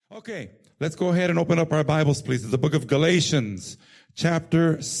Okay, let's go ahead and open up our Bibles, please. It's the book of Galatians,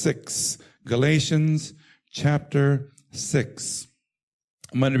 chapter 6. Galatians, chapter 6.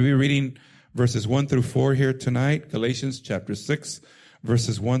 I'm going to be reading verses 1 through 4 here tonight. Galatians, chapter 6,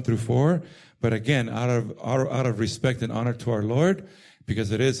 verses 1 through 4. But again, out of respect and honor to our Lord,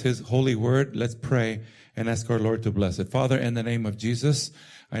 because it is His holy word, let's pray and ask our Lord to bless it. Father, in the name of Jesus,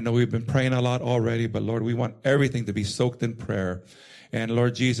 I know we've been praying a lot already, but Lord, we want everything to be soaked in prayer. And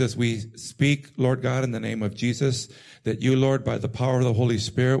Lord Jesus, we speak, Lord God, in the name of Jesus, that you, Lord, by the power of the Holy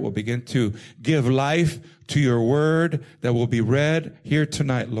Spirit, will begin to give life to your word that will be read here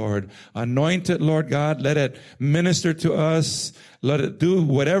tonight, Lord. Anoint it, Lord God. Let it minister to us. Let it do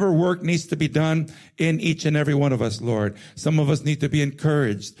whatever work needs to be done in each and every one of us, Lord. Some of us need to be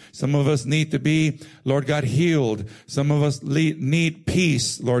encouraged. Some of us need to be, Lord God, healed. Some of us need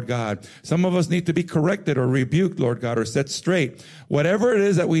peace, Lord God. Some of us need to be corrected or rebuked, Lord God, or set straight. Whatever it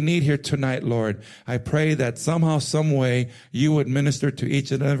is that we need here tonight, Lord, I pray that somehow, some way, you would minister to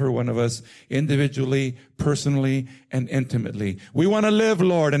each and every one of us individually, personally, and intimately. We want to live,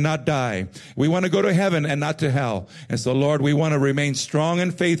 Lord, and not die. We want to go to heaven and not to hell. And so, Lord, we want to remain strong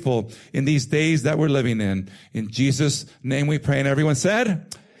and faithful in these days that we're living in. In Jesus' name we pray. And everyone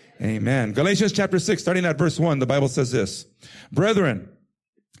said, amen. Galatians chapter 6, starting at verse 1, the Bible says this: Brethren,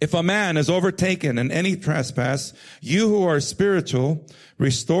 if a man is overtaken in any trespass, you who are spiritual,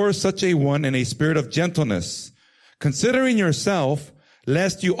 restore such a one in a spirit of gentleness, considering yourself,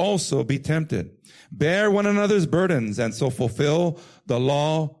 lest you also be tempted. Bear one another's burdens, and so fulfill the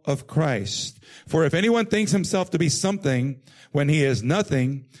law of Christ. For if anyone thinks himself to be something when he is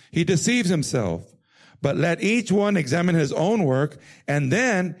nothing, he deceives himself. But let each one examine his own work, and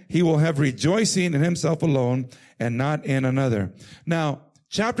then he will have rejoicing in himself alone and not in another. Now,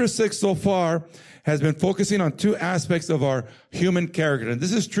 chapter 6 so far has been focusing on two aspects of our human character. And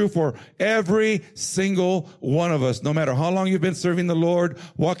this is true for every single one of us, no matter how long you've been serving the Lord,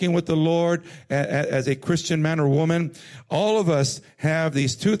 walking with the Lord as a Christian man or woman. All of us have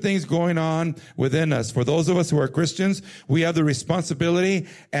these two things going on within us. For those of us who are Christians, we have the responsibility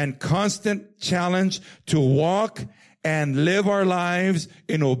and constant challenge to walk and live our lives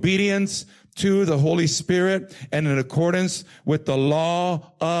in obedience to the Holy Spirit and in accordance with the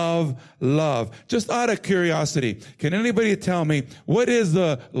law of love. Just out of curiosity, can anybody tell me what is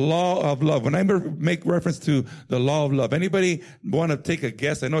the law of love? When I make reference to the law of love, anybody want to take a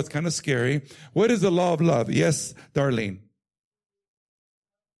guess? I know it's kind of scary. What is the law of love? Yes, Darlene.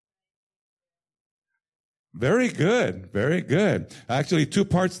 Very good. Very good. Actually, two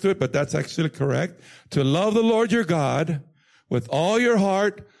parts to it, but that's actually correct. To love the Lord your God with all your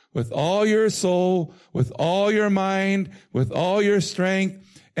heart, with all your soul, with all your mind, with all your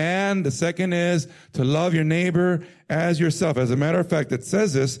strength. And the second is to love your neighbor as yourself. As a matter of fact, it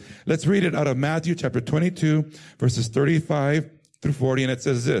says this. Let's read it out of Matthew chapter 22, verses 35 through 40. And it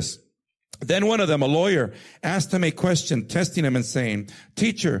says this: Then one of them, a lawyer, asked him a question, testing him and saying,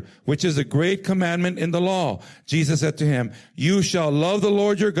 Teacher, which is a great commandment in the law? Jesus said to him, You shall love the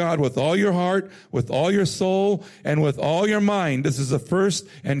Lord your God with all your heart, with all your soul, and with all your mind. This is the first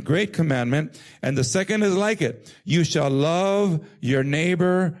and great commandment. And the second is like it. You shall love your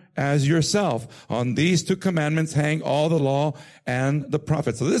neighbor as yourself. On these two commandments hang all the law and the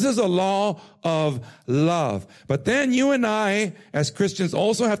prophets. So this is a law of love. But then you and I, as Christians,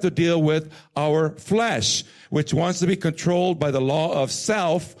 also have to deal with our flesh, which wants to be controlled by the law of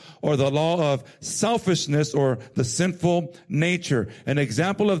self, or the law of selfishness, or the sinful nature. An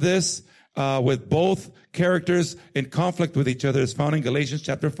example of this with both characters in conflict with each other is found in Galatians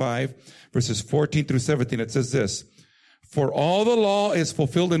chapter 5, verses 14 through 17. It says this: For all the law is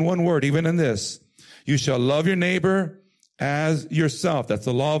fulfilled in one word, even in this: You shall love your neighbor as yourself. That's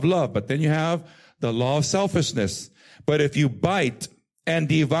the law of love. But then you have the law of selfishness. But if you bite and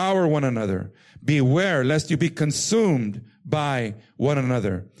devour one another, beware lest you be consumed by one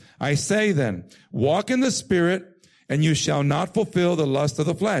another. I say then, walk in the Spirit, and you shall not fulfill the lust of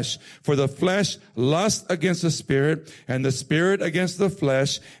the flesh. For the flesh lusts against the Spirit, and the Spirit against the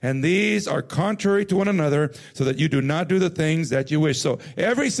flesh, and these are contrary to one another, so that you do not do the things that you wish. So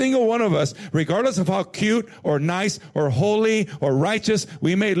every single one of us, regardless of how cute or nice or holy or righteous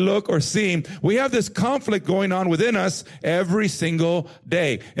we may look or seem, we have this conflict going on within us every single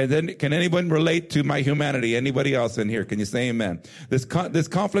day. And then, can anyone relate to my humanity? Anybody else in here? Can you say amen? This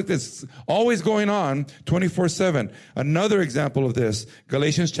conflict is always going on 24/7. Another example of this,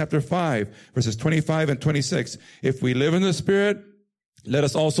 Galatians chapter 5, verses 25 and 26. If we live in the Spirit, Let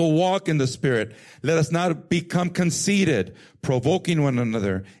us also walk in the Spirit. Let us not become conceited, provoking one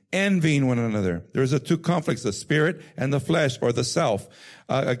another, envying one another. There's the two conflicts, the spirit and the flesh, or the self.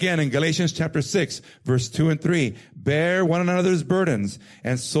 Again, in Galatians chapter 6, verse 2 and 3, bear one another's burdens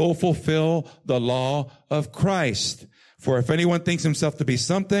and so fulfill the law of Christ. For if anyone thinks himself to be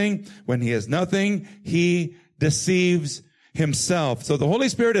something when he is nothing, he deceives himself. So the Holy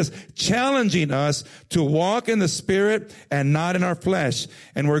Spirit is challenging us to walk in the Spirit and not in our flesh.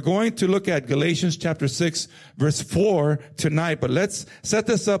 And we're going to look at Galatians chapter 6, verse 4 tonight. But let's set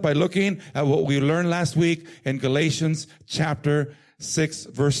this up by looking at what we learned last week in Galatians chapter 6,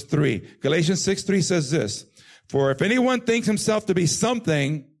 verse 3. Galatians 6:3 says this, for if anyone thinks himself to be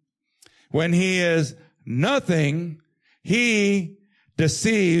something when he is nothing, he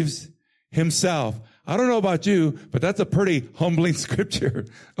deceives himself. I don't know about you, but that's a pretty humbling scripture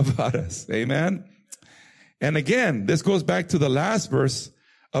about us. Amen. And again, this goes back to the last verse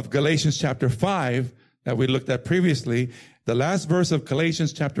of Galatians chapter 5 that we looked at previously. The last verse of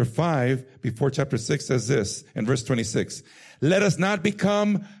Galatians chapter 5 before chapter 6 says this in verse 26. Let us not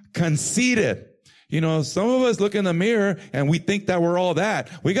become conceited. You know, some of us look in the mirror and we think that we're all that.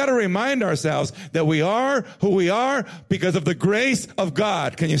 We got to remind ourselves that we are who we are because of the grace of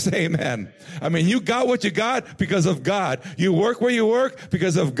God. Can you say amen? I mean, you got what you got because of God. You work where you work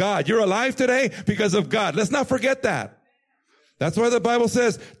because of God. You're alive today because of God. Let's not forget that. That's why the Bible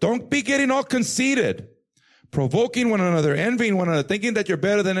says, don't be getting all conceited, provoking one another, envying one another, thinking that you're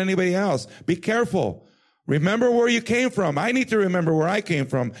better than anybody else. Be careful. Remember where you came from. I need to remember where I came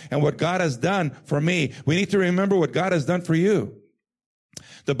from and what God has done for me. We need to remember what God has done for you.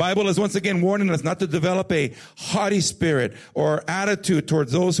 The Bible is once again warning us not to develop a haughty spirit or attitude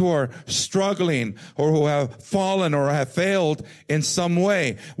towards those who are struggling or who have fallen or have failed in some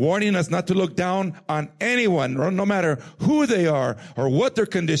way. Warning us not to look down on anyone, or no matter who they are or what their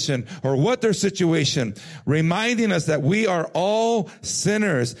condition or what their situation. Reminding us that we are all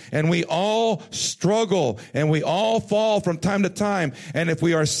sinners and we all struggle and we all fall from time to time. And if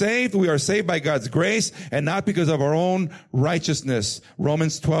we are saved by God's grace and not because of our own righteousness.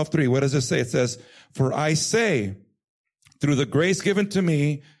 Romans 12:3. What does it say? It says, for I say, through the grace given to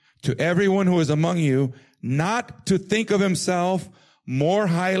me, to everyone who is among you, not to think of himself more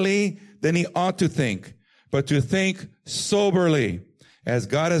highly than he ought to think, but to think soberly, as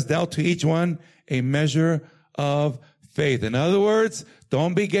God has dealt to each one a measure of faith. In other words,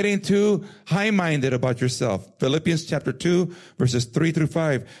 don't be getting too high-minded about yourself. Philippians chapter 2, verses 3 through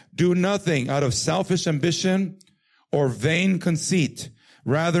 5. Do nothing out of selfish ambition or vain conceit.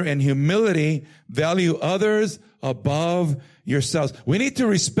 Rather, in humility, value others above yourselves. We need to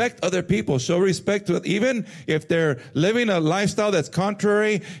respect other people. Show respect to, even if they're living a lifestyle that's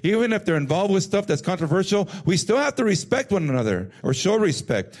contrary, even if they're involved with stuff that's controversial, we still have to respect one another or show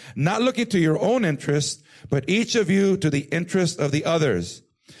respect. Not looking to your own interest, but each of you to the interest of the others.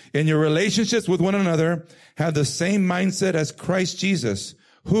 In your relationships with one another, have the same mindset as Christ Jesus,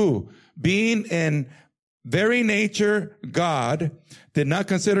 who, being in very nature God, did not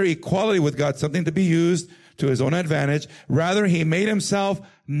consider equality with God something to be used to his own advantage. Rather, he made himself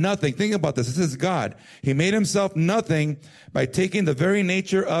nothing. Think about this. This is God. He made himself nothing by taking the very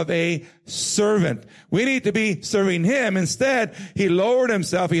nature of a servant. We need to be serving him. Instead, he lowered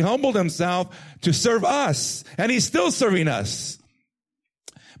himself. He humbled himself to serve us. And he's still serving us.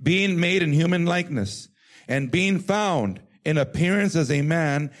 Being made in human likeness and being found in appearance as a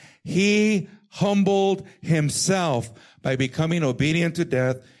man, he humbled himself by becoming obedient to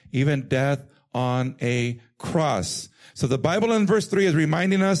death, even death on a cross. So the Bible in verse 3 is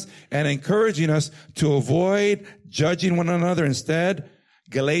reminding us and encouraging us to avoid judging one another. Instead,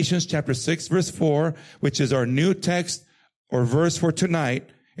 Galatians chapter 6, verse 4, which is our new text or verse for tonight,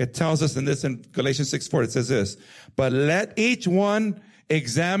 it tells us in Galatians 6, 4, it says this, but let each one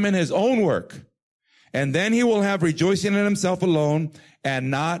examine his own work, and then he will have rejoicing in himself alone and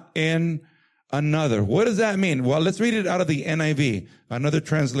not in another. What does that mean? Well, let's read it out of the NIV, another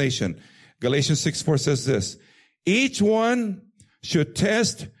translation. Galatians 6:4 says this, each one should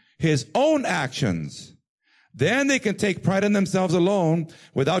test his own actions. Then they can take pride in themselves alone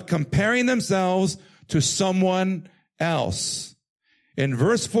without comparing themselves to someone else. In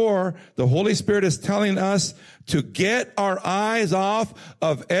verse 4, the Holy Spirit is telling us to get our eyes off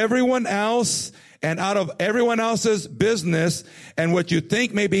of everyone else and out of everyone else's business and what you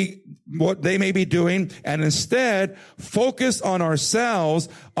think what they may be doing, and instead focus on ourselves,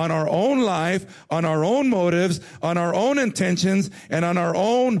 on our own life, on our own motives, on our own intentions, and on our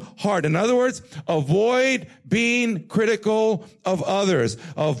own heart. In other words, avoid being critical of others.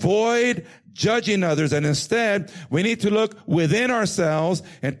 Avoid judging others. And instead, we need to look within ourselves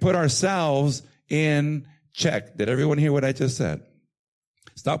and put ourselves in check. Did everyone hear what I just said?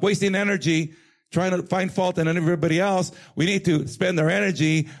 Stop wasting energy trying to find fault in everybody else. We need to spend our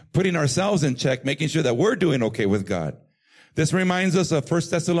energy putting ourselves in check, making sure that we're doing okay with God. This reminds us of 1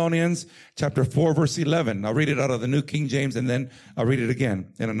 Thessalonians chapter 4, verse 11. I'll read it out of the New King James, and then I'll read it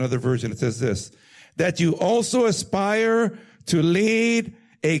again in another version. It says this, that you also aspire to lead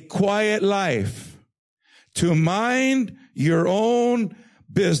a quiet life, to mind your own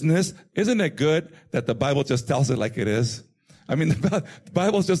business. Isn't it good that the Bible just tells it like it is? I mean, the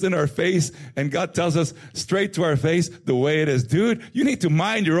Bible's just in our face, and God tells us straight to our face the way it is. Dude, you need to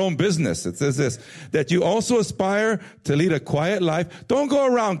mind your own business. It says this, that you also aspire to lead a quiet life. Don't go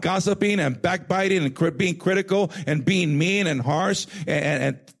around gossiping and backbiting and being critical and being mean and harsh.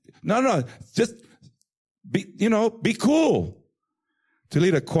 No, just be cool. To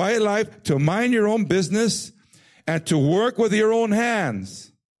lead a quiet life, to mind your own business, and to work with your own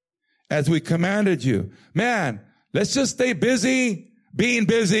hands as we commanded you. Man, let's just stay busy, being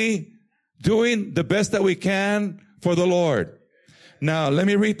busy, doing the best that we can for the Lord. Now, let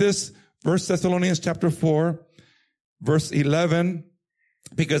me read this, 1 Thessalonians chapter 4, verse 11,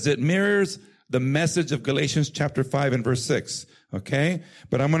 because it mirrors the message of Galatians chapter 5 and verse 6. Okay?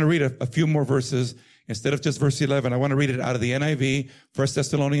 But I'm going to read a few more verses. Instead of just verse 11, I want to read it out of the NIV, 1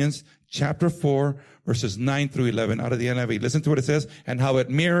 Thessalonians chapter 4, verses 9 through 11, out of the NIV. Listen to what it says and how it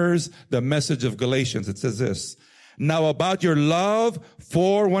mirrors the message of Galatians. It says this, now about your love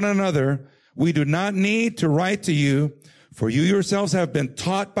for one another, we do not need to write to you, for you yourselves have been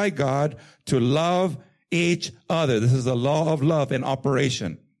taught by God to love each other. This is the law of love in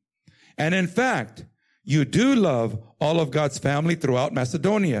operation. And in fact, you do love all of God's family throughout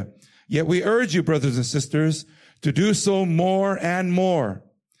Macedonia. Yet we urge you, brothers and sisters, to do so more and more,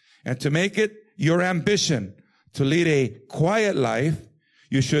 and to make it your ambition to lead a quiet life.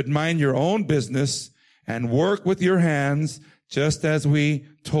 You should mind your own business and work with your hands, just as we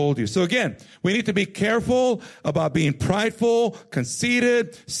told you. So again, we need to be careful about being prideful,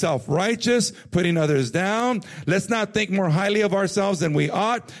 conceited, self-righteous, putting others down. Let's not think more highly of ourselves than we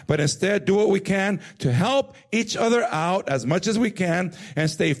ought, but instead do what we can to help each other out as much as we can and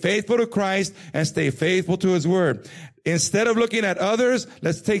stay faithful to Christ and stay faithful to His Word. Instead of looking at others,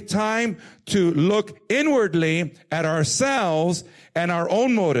 let's take time to look inwardly at ourselves and our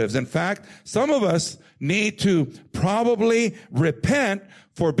own motives. In fact, some of us need to probably repent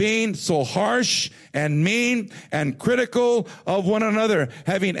for being so harsh and mean and critical of one another,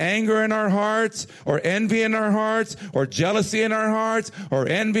 having anger in our hearts or envy in our hearts or jealousy in our hearts or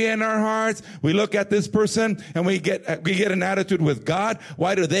envy in our hearts. We look at this person and we get an attitude with God.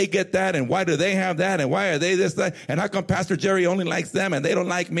 Why do they get that? And why do they have that? And why are they this, that? And how come Pastor Jerry only likes them and they don't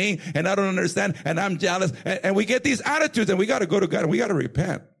like me? And I don't understand. And I'm jealous. And we get these attitudes, and we got to go to God and we got to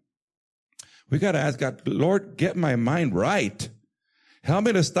repent. We got to ask God, Lord, get my mind right. Help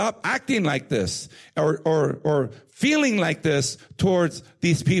me to stop acting like this or feeling like this towards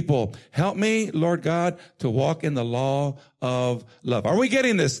these people. Help me, Lord God, to walk in the law of love. Are we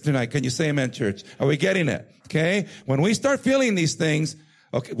getting this tonight? Can you say amen, church? Are we getting it? Okay. When we start feeling these things,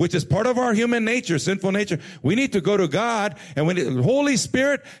 okay, which is part of our human nature, sinful nature, we need to go to God and Holy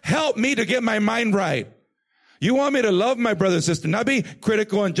Spirit, help me to get my mind right. You want me to love my brother and sister, not be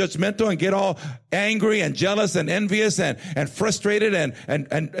critical and judgmental and get all angry and jealous and envious and frustrated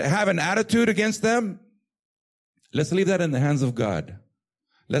and have an attitude against them? Let's leave that in the hands of God.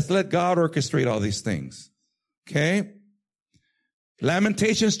 Let's let God orchestrate all these things. Okay?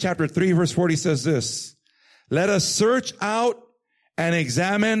 Lamentations chapter 3 verse 40 says this, let us search out and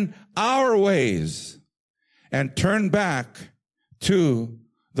examine our ways and turn back to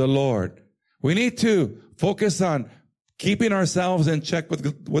the Lord. We need to focus on keeping ourselves in check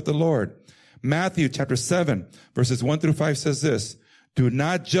with the Lord. Matthew chapter 7, verses 1 through 5 says this, do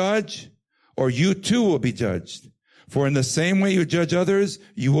not judge, or you too will be judged. For in the same way you judge others,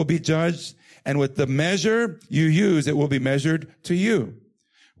 you will be judged. And with the measure you use, it will be measured to you.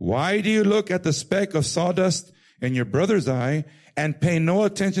 Why do you look at the speck of sawdust in your brother's eye and pay no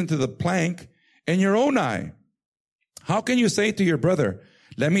attention to the plank in your own eye? How can you say to your brother,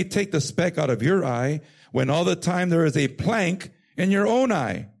 let me take the speck out of your eye, when all the time there is a plank in your own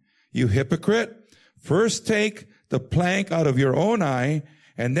eye? You hypocrite, first take the plank out of your own eye,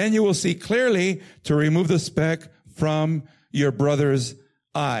 and then you will see clearly to remove the speck from your brother's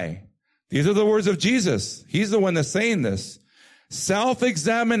eye. These are the words of Jesus. He's the one that's saying this.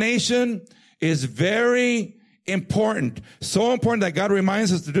 Self-examination is very important. So important that God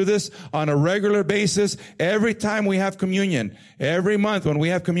reminds us to do this on a regular basis every time we have communion. Every month when we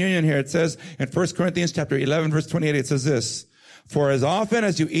have communion here, it says in 1 Corinthians chapter 11, verse 28, it says this, "For as often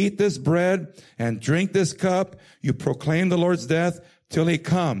as you eat this bread and drink this cup, you proclaim the Lord's death till he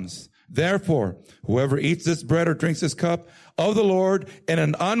comes. Therefore, whoever eats this bread or drinks this cup of the Lord in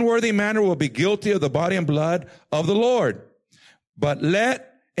an unworthy manner will be guilty of the body and blood of the Lord. But let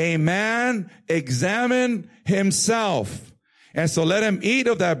a man examine himself. And so let him eat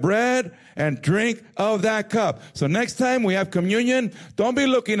of that bread and drink of that cup." So next time we have communion, don't be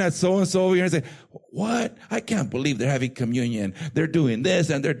looking at so-and-so over here and say, "What? I can't believe they're having communion. They're doing this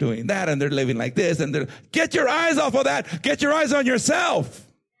and they're doing that and they're living like this." Get your eyes off of that. Get your eyes on yourself.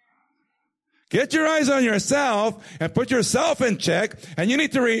 Get your eyes on yourself and put yourself in check. And you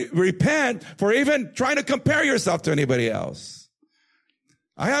need to repent for even trying to compare yourself to anybody else.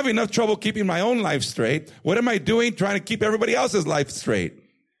 I have enough trouble keeping my own life straight. What am I doing trying to keep everybody else's life straight?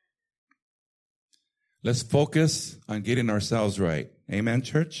 Let's focus on getting ourselves right. Amen,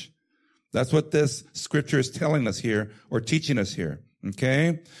 church? That's what this scripture is telling us here or teaching us here.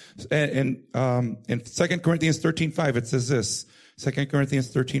 Okay? And in 2 Corinthians 13:5, it says this. 2 Corinthians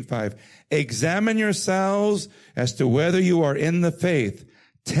 13:5. "Examine yourselves as to whether you are in the faith.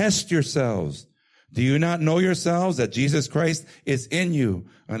 Test yourselves. Do you not know yourselves that Jesus Christ is in you,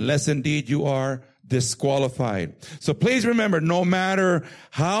 unless indeed you are disqualified?" So please remember, no matter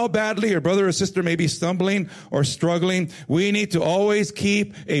how badly your brother or sister may be stumbling or struggling, we need to always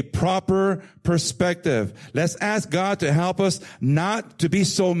keep a proper perspective. Let's ask God to help us not to be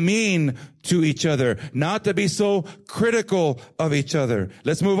so mean to each other, not to be so critical of each other.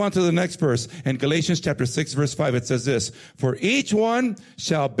 Let's move on to the next verse. In Galatians chapter 6, verse 5, it says this, "For each one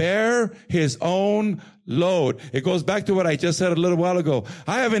shall bear his own load." It goes back to what I just said a little while ago.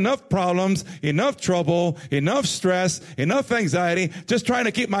 I have enough problems, enough trouble, enough stress, enough anxiety, just trying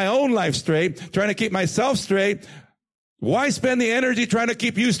to keep my own life straight, trying to keep myself straight. Why spend the energy trying to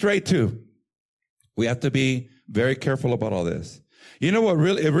keep you straight too? We have to be very careful about all this. You know what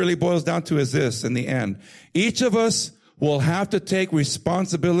it really boils down to is this in the end. Each of us will have to take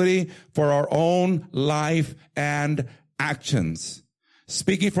responsibility for our own life and actions.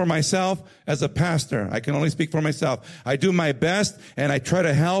 Speaking for myself as a pastor, I can only speak for myself. I do my best and I try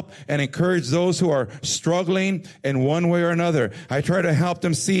to help and encourage those who are struggling in one way or another. I try to help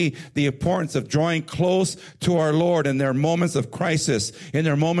them see the importance of drawing close to our Lord in their moments of crisis, in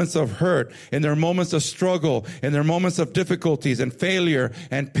their moments of hurt, in their moments of struggle, in their moments of difficulties and failure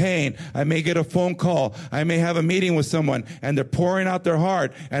and pain. I may get a phone call. I may have a meeting with someone and they're pouring out their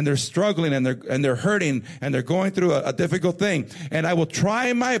heart and they're struggling and they're hurting and they're going through a difficult thing. And I will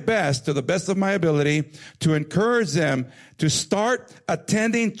try my best, to the best of my ability, to encourage them to start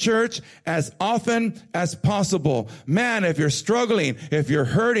attending church as often as possible. Man, if you're struggling, if you're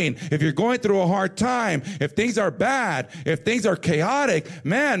hurting, if you're going through a hard time, if things are bad, if things are chaotic,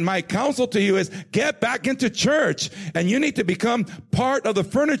 man, my counsel to you is get back into church and you need to become part of the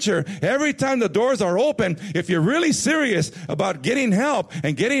furniture. Every time the doors are open, if you're really serious about getting help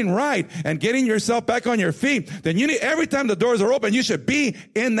and getting right and getting yourself back on your feet, then you need, every time the doors are open, you should be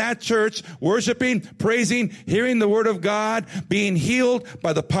in that church, worshiping, praising, hearing the word of God, being healed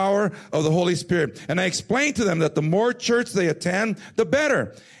by the power of the Holy Spirit. And I explained to them that the more church they attend, the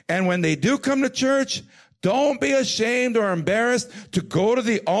better. And when they do come to church, don't be ashamed or embarrassed to go to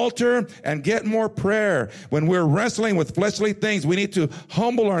the altar and get more prayer. When we're wrestling with fleshly things, we need to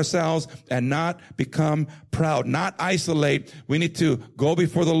humble ourselves and not become proud, not isolate. We need to go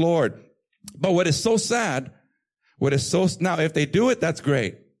before the Lord. But what is so sad, now if they do it, that's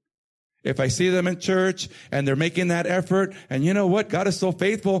great. If I see them in church and they're making that effort, and you know what? God is so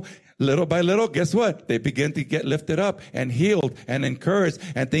faithful. Little by little, guess what? They begin to get lifted up and healed and encouraged,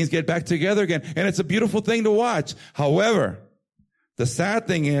 and things get back together again. And it's a beautiful thing to watch. However, the sad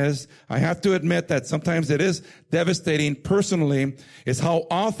thing is, I have to admit that sometimes it is devastating personally, is how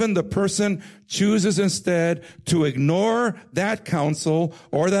often the person chooses instead to ignore that counsel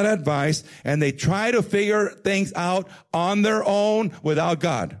or that advice, and they try to figure things out on their own without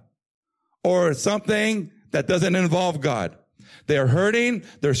God, or something that doesn't involve God. They're hurting,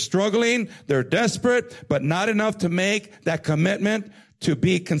 they're struggling, they're desperate, but not enough to make that commitment to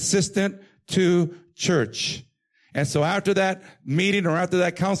be consistent to church. And so after that meeting or after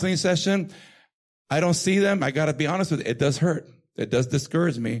that counseling session, I don't see them. I got to be honest with you. It does hurt. It does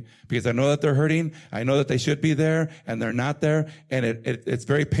discourage me because I know that they're hurting. I know that they should be there and they're not there. And it's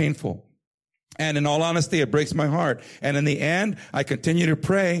very painful. And in all honesty, it breaks my heart. And in the end, I continue to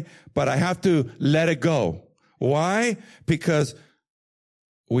pray, but I have to let it go. Why? Because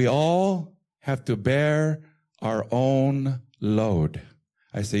we all have to bear our own load.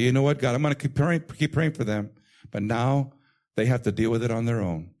 I say, you know what, God, I'm going to keep praying for them. But now they have to deal with it on their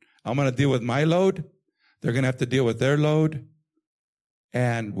own. I'm going to deal with my load. They're going to have to deal with their load.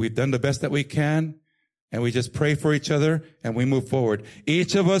 And we've done the best that we can. And we just pray for each other and we move forward.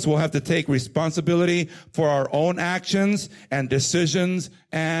 Each of us will have to take responsibility for our own actions and decisions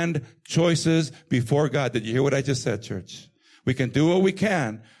and choices before God. Did you hear what I just said, church? We can do what we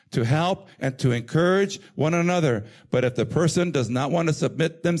can to help and to encourage one another. But if the person does not want to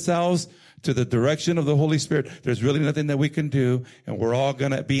submit themselves to the direction of the Holy Spirit, there's really nothing that we can do. And we're all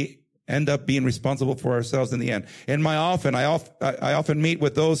going to end up being responsible for ourselves in the end. I often meet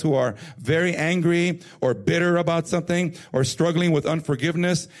with those who are very angry or bitter about something or struggling with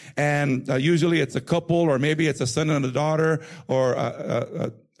unforgiveness. And usually it's a couple, or maybe it's a son and a daughter,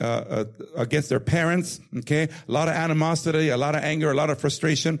 or against their parents. Okay. A lot of animosity, a lot of anger, a lot of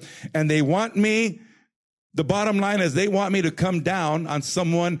frustration. And they want me, the bottom line is they want me to come down on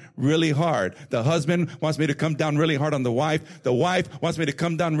someone really hard. The husband wants me to come down really hard on the wife. The wife wants me to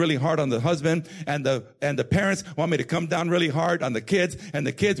come down really hard on the husband. And the parents want me to come down really hard on the kids. And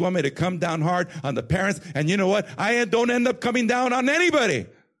the kids want me to come down hard on the parents. And you know what? I don't end up coming down on anybody.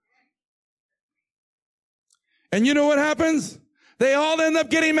 And you know what happens? They all end up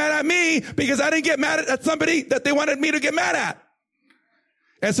getting mad at me because I didn't get mad at somebody that they wanted me to get mad at.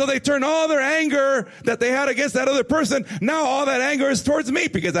 And so they turn all their anger that they had against that other person. Now all that anger is towards me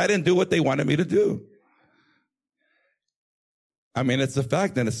because I didn't do what they wanted me to do. I mean, it's a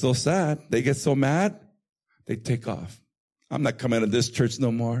fact, and it's so sad. They get so mad, they take off. I'm not coming to this church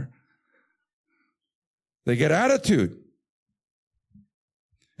no more. They get attitude.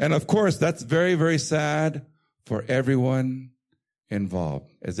 And of course, that's very, very sad for everyone involved.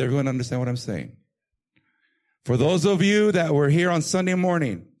 Does everyone understand what I'm saying? For those of you that were here on Sunday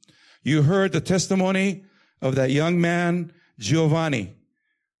morning, you heard the testimony of that young man, Giovanni.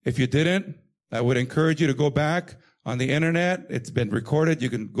 If you didn't, I would encourage you to go back on the internet. It's been recorded.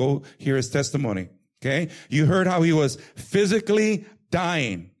 You can go hear his testimony. Okay. You heard how he was physically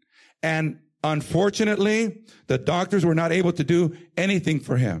dying. And unfortunately, the doctors were not able to do anything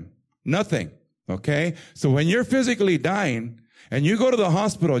for him. Nothing. Okay. So when you're physically dying, and you go to the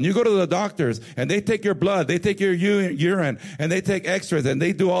hospital and you go to the doctors and they take your blood, they take your urine, and they take x-rays and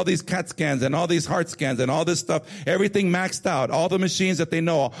they do all these CAT scans and all these heart scans and all this stuff, everything maxed out, all the machines that they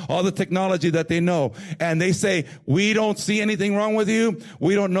know, all the technology that they know. And they say, we don't see anything wrong with you.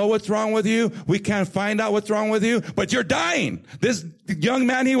 We don't know what's wrong with you. We can't find out what's wrong with you, but you're dying. This young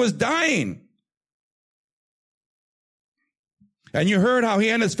man, he was dying. And you heard how he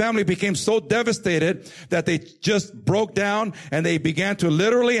and his family became so devastated that they just broke down and they began to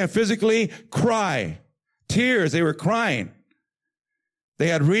literally and physically cry. Tears, they were crying. They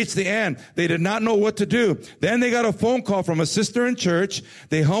had reached the end. They did not know what to do. Then they got a phone call from a sister in church.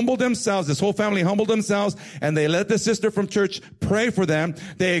 They humbled themselves. This whole family humbled themselves, and they let the sister from church pray for them.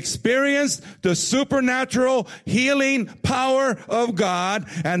 They experienced the supernatural healing power of God.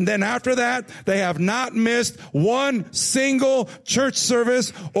 And then after that, they have not missed one single church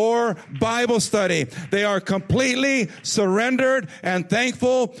service or Bible study. They are completely surrendered and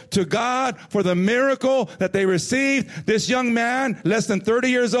thankful to God for the miracle that they received. This young man, less than 30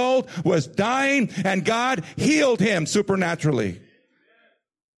 years old, was dying, and God healed him supernaturally.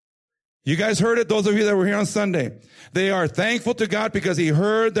 You guys heard it, those of you that were here on Sunday. They are thankful to God because he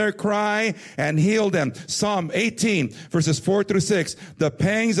heard their cry and healed them. Psalm 18, verses 4 through 6. The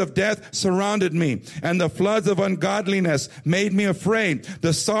pangs of death surrounded me, and the floods of ungodliness made me afraid.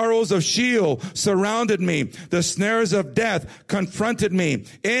 The sorrows of Sheol surrounded me. The snares of death confronted me.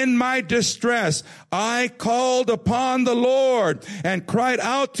 In my distress, I called upon the Lord and cried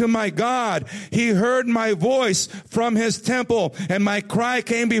out to my God. He heard my voice from his temple, and my cry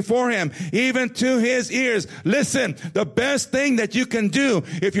came before him, even to his ears. Listen, the best thing that you can do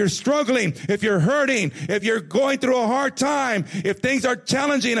if you're struggling, if you're hurting, if you're going through a hard time, if things are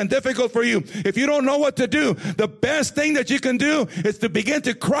challenging and difficult for you, if you don't know what to do, the best thing that you can do is to begin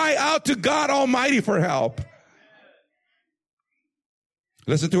to cry out to God Almighty for help.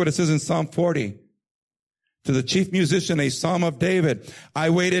 Listen to what it says in Psalm 40. To the chief musician, a psalm of David. I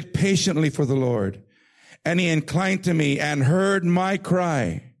waited patiently for the Lord, and he inclined to me and heard my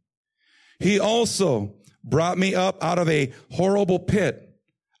cry. He also brought me up out of a horrible pit,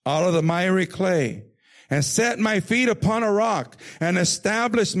 out of the miry clay, and set my feet upon a rock and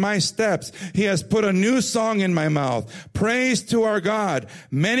established my steps. He has put a new song in my mouth. Praise to our God.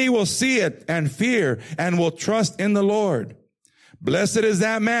 Many will see it and fear and will trust in the Lord. Blessed is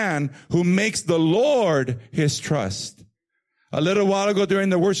that man who makes the Lord his trust. A little while ago during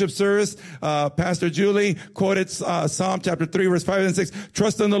the worship service, Pastor Julie quoted Psalm chapter 3, verse 5 and 6.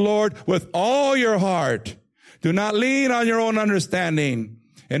 Trust in the Lord with all your heart. Do not lean on your own understanding.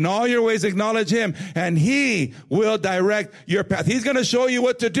 In all your ways acknowledge him, and he will direct your path. He's going to show you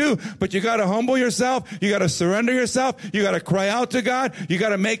what to do, but you got to humble yourself. You got to surrender yourself. You got to cry out to God. You got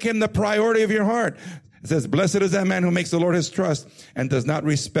to make him the priority of your heart. It says, blessed is that man who makes the Lord his trust and does not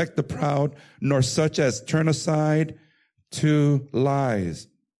respect the proud, nor such as turn aside to lies.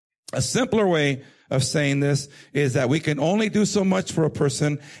 A simpler way of saying this is that we can only do so much for a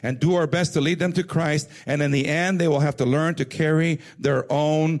person and do our best to lead them to Christ. And in the end, they will have to learn to carry their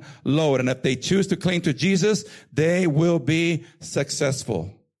own load. And if they choose to cling to Jesus, they will be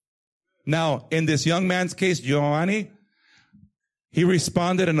successful. Now, in this young man's case, Giovanni, he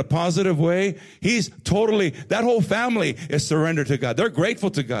responded in a positive way. That whole family is surrendered to God. They're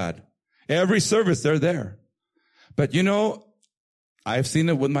grateful to God. Every service, they're there. But you know, I've seen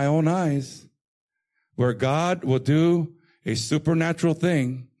it with my own eyes where God will do a supernatural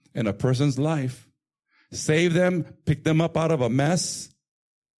thing in a person's life, save them, pick them up out of a mess,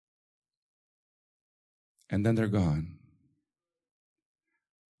 and then they're gone.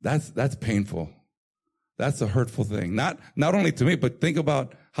 That's painful. That's a hurtful thing. Not only to me, but think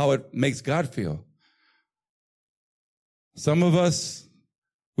about how it makes God feel. Some of us,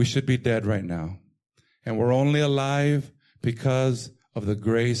 we should be dead right now. And we're only alive because of the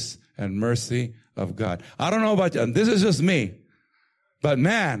grace and mercy of God. I don't know about you, and this is just me. But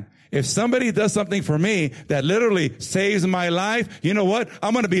man, if somebody does something for me that literally saves my life, you know what?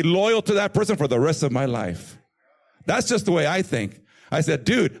 I'm going to be loyal to that person for the rest of my life. That's just the way I think. I said,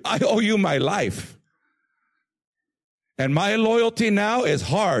 dude, I owe you my life. And my loyalty now is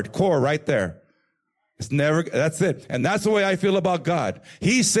hardcore right there. That's it. And that's the way I feel about God.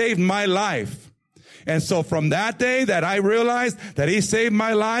 He saved my life. And so from that day that I realized that he saved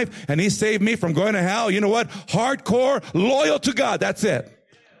my life and he saved me from going to hell, you know what? Hardcore, loyal to God. That's it.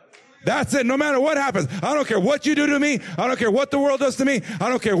 That's it. No matter what happens. I don't care what you do to me. I don't care what the world does to me. I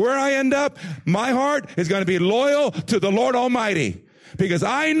don't care where I end up. My heart is going to be loyal to the Lord Almighty because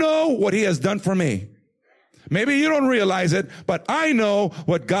I know what he has done for me. Maybe you don't realize it, but I know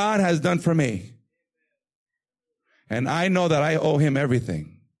what God has done for me. And I know that I owe him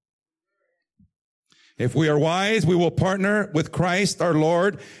everything. If we are wise, we will partner with Christ our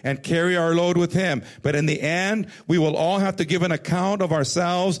Lord and carry our load with him. But in the end, we will all have to give an account of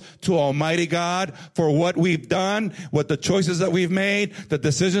ourselves to Almighty God for what we've done, what the choices that we've made, the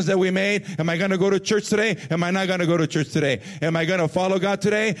decisions that we made. Am I going to go to church today? Am I not going to go to church today? Am I going to follow God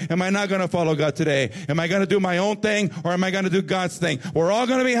today? Am I not going to follow God today? Am I going to do my own thing or am I going to do God's thing? We're all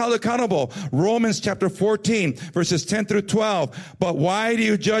going to be held accountable. Romans chapter 14, verses 10 through 12. But why do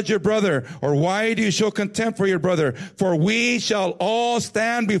you judge your brother? Or why do you show contempt for your brother? For we shall all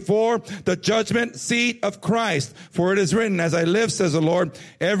stand before the judgment seat of Christ. For it is written, as I live, says the Lord,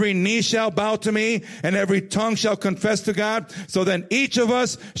 every knee shall bow to me and every tongue shall confess to God. So then each of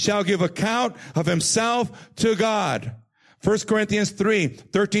us shall give account of himself to God. 1 Corinthians 3,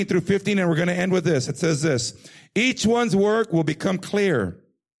 13 through 15, and we're going to end with this. It says this, each one's work will become clear,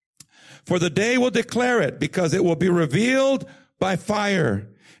 for the day will declare it, because it will be revealed by fire.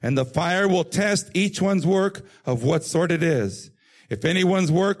 And the fire will test each one's work of what sort it is. If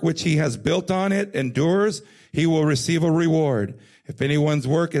anyone's work which he has built on it endures, he will receive a reward. If anyone's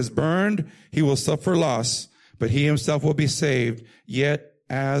work is burned, he will suffer loss, but he himself will be saved, yet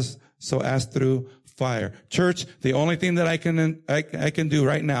as through fire. Church, the only thing that I can do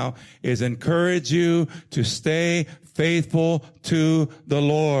right now is encourage you to stay faithful to the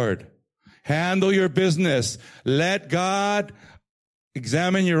Lord. Handle your business. Let God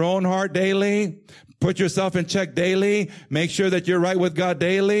examine your own heart daily. Put yourself in check daily. Make sure that you're right with God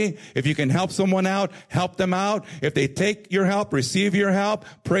daily. If you can help someone out, help them out. If they take your help, receive your help.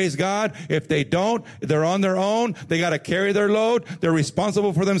 Praise God. If they don't, they're on their own. They got to carry their load. They're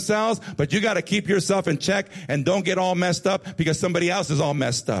responsible for themselves. But you got to keep yourself in check and don't get all messed up because somebody else is all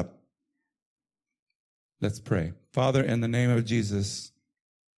messed up. Let's pray. Father, in the name of Jesus,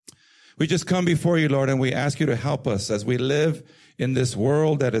 we just come before you, Lord, and we ask you to help us as we live in this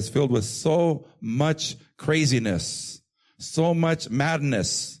world that is filled with so much craziness, so much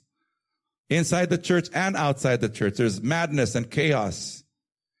madness inside the church and outside the church. There's madness and chaos.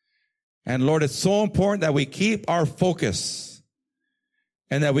 And Lord, it's so important that we keep our focus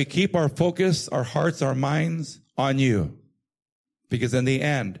and that we keep our focus, our hearts, our minds on you. Because in the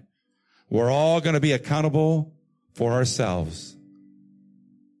end, we're all going to be accountable for ourselves.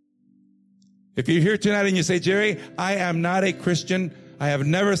 If you're here tonight and you say, Jerry, I am not a Christian. I have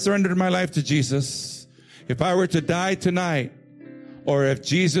never surrendered my life to Jesus. If I were to die tonight, or if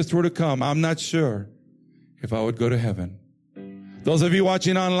Jesus were to come, I'm not sure if I would go to heaven. Those of you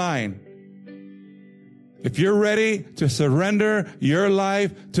watching online, if you're ready to surrender your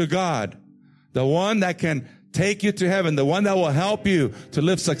life to God, the one that can take you to heaven, the one that will help you to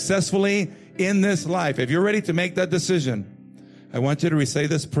live successfully in this life, if you're ready to make that decision, I want you to recite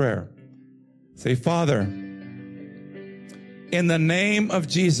this prayer. Say, Father, in the name of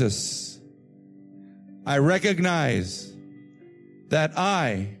Jesus, I recognize that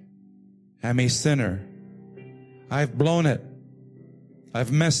I am a sinner. I've blown it.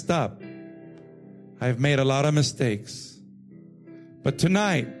 I've messed up. I've made a lot of mistakes. But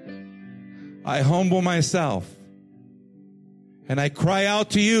tonight, I humble myself and I cry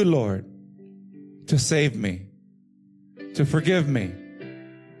out to you, Lord, to save me, to forgive me.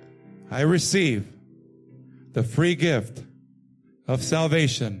 I receive the free gift of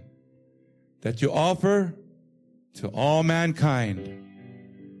salvation that you offer to all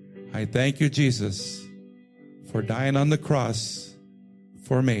mankind. I thank you, Jesus, for dying on the cross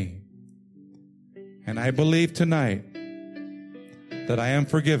for me. And I believe tonight that I am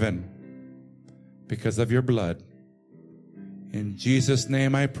forgiven because of your blood. In Jesus'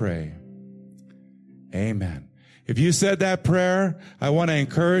 name I pray. Amen. If you said that prayer, I want to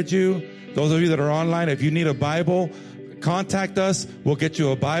encourage you. Those of you that are online, if you need a Bible, contact us. We'll get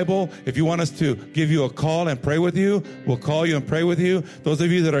you a Bible. If you want us to give you a call and pray with you, we'll call you and pray with you. Those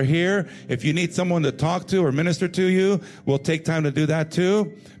of you that are here, if you need someone to talk to or minister to you, we'll take time to do that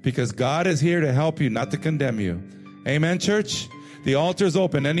too, because God is here to help you, not to condemn you. Amen, church? The altar is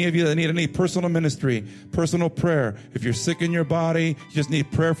open. Any of you that need any personal ministry, personal prayer, if you're sick in your body, you just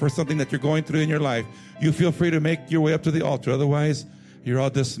need prayer for something that you're going through in your life, you feel free to make your way up to the altar. Otherwise, you're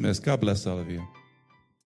all dismissed. God bless all of you.